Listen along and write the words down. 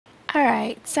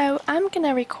Alright, so I'm going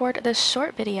to record this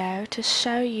short video to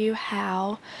show you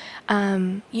how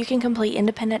you can complete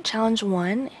Independent Challenge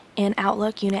 1 in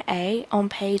Outlook Unit A on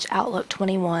page Outlook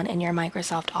 21 in your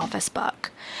Microsoft Office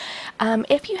book.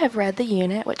 If you have read the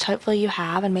unit, which hopefully you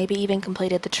have, and maybe even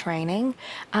completed the training,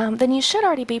 then you should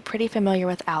already be pretty familiar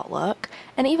with Outlook.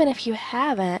 And even if you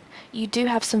haven't, you do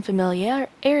have some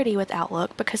familiarity with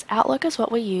Outlook because Outlook is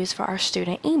what we use for our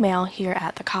student email here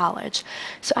at the college.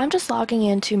 So I'm just logging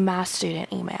into my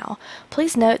student email.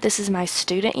 Please note this is my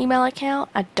student email account.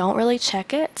 I don't really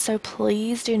check it, so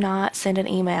please do not send an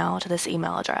email to this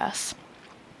email address.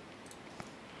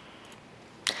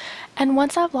 And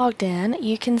once I've logged in,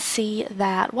 you can see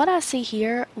that what I see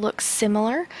here looks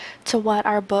similar to what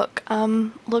our book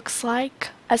looks like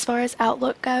as far as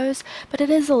Outlook goes, but it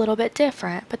is a little bit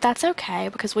different. But that's okay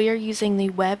because we are using the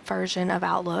web version of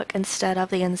Outlook instead of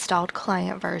the installed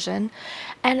client version.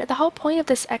 And the whole point of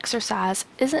this exercise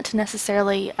isn't to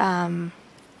necessarily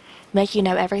make you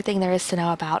know everything there is to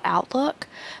know about Outlook,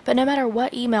 but no matter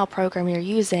what email program you're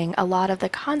using, a lot of the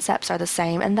concepts are the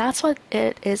same, and that's what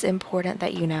it is important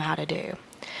that you know how to do.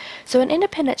 So in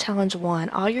Independent Challenge 1,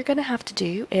 all you're going to have to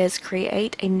do is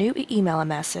create a new email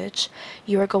message.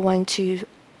 You are going to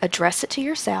address it to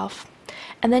yourself,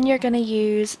 and then you're going to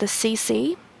use the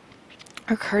CC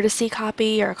or courtesy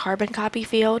copy or carbon copy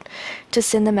field to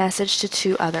send the message to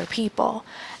 2 other people.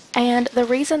 And the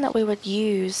reason that we would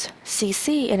use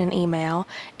CC in an email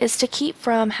is to keep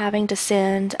from having to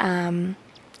send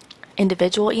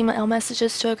individual email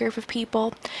messages to a group of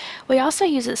people. We also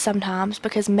use it sometimes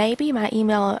because maybe my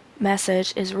email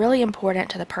message is really important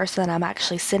to the person that I'm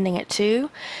actually sending it to,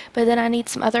 but then I need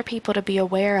some other people to be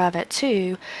aware of it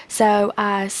too, so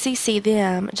I CC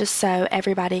them just so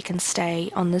everybody can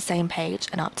stay on the same page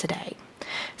and up to date.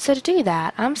 So to do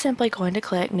that, I'm simply going to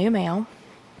click New Mail.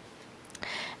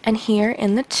 And here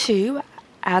in the To,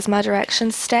 as my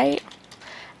directions state,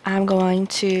 I'm going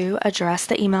to address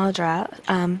the email address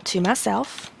to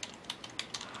myself.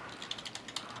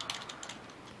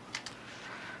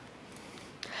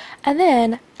 And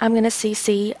then I'm going to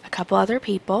CC a couple other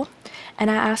people.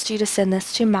 And I asked you to send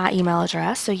this to my email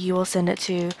address, so you will send it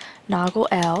to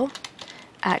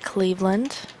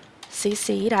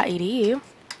naugle@clevelandcc.edu.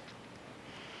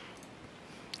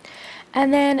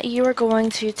 And then you are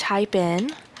going to type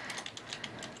in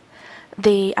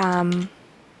the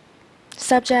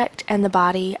subject and the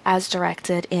body as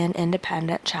directed in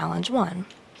Independent Challenge 1.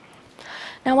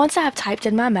 Now once I have typed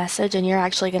in my message, and you're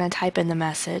actually going to type in the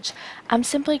message, I'm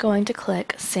simply going to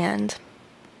click Send.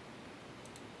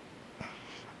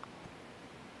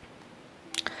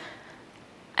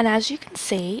 And as you can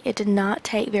see, it did not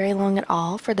take very long at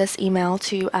all for this email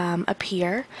to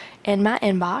appear in my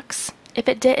inbox. If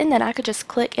it didn't, then I could just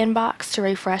click Inbox to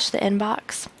refresh the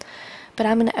inbox. But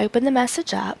I'm going to open the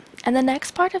message up, and the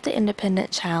next part of the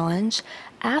Independent Challenge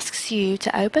asks you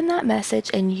to open that message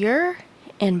in your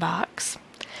inbox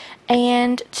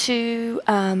and to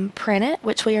print it,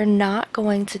 which we are not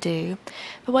going to do.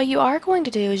 But what you are going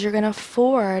to do is you're going to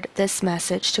forward this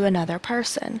message to another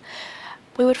person.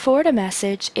 We would forward a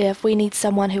message if we need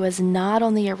someone who is not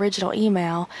on the original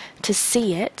email to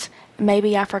see it.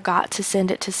 Maybe I forgot to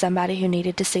send it to somebody who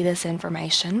needed to see this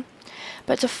information.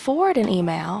 But to forward an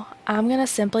email, I'm going to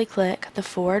simply click the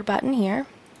forward button here.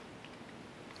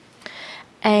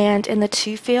 And in the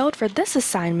To field for this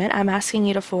assignment, I'm asking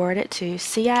you to forward it to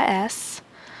CIS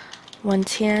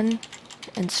 110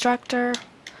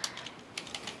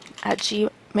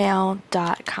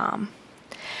 instructor@gmail.com.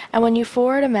 And when you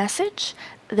forward a message,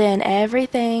 then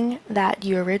everything that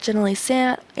you originally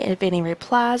sent, if any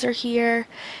replies are here,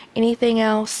 anything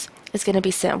else is going to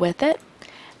be sent with it.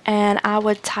 And I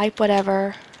would type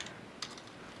whatever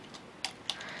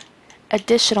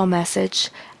additional message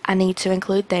I need to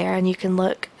include there, and you can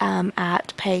look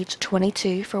at page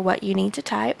 22 for what you need to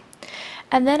type.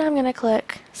 And then I'm going to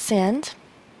click Send.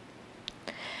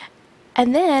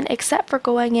 And then, except for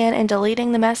going in and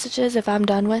deleting the messages if I'm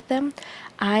done with them,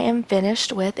 I am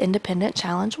finished with Independent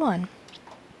Challenge 1.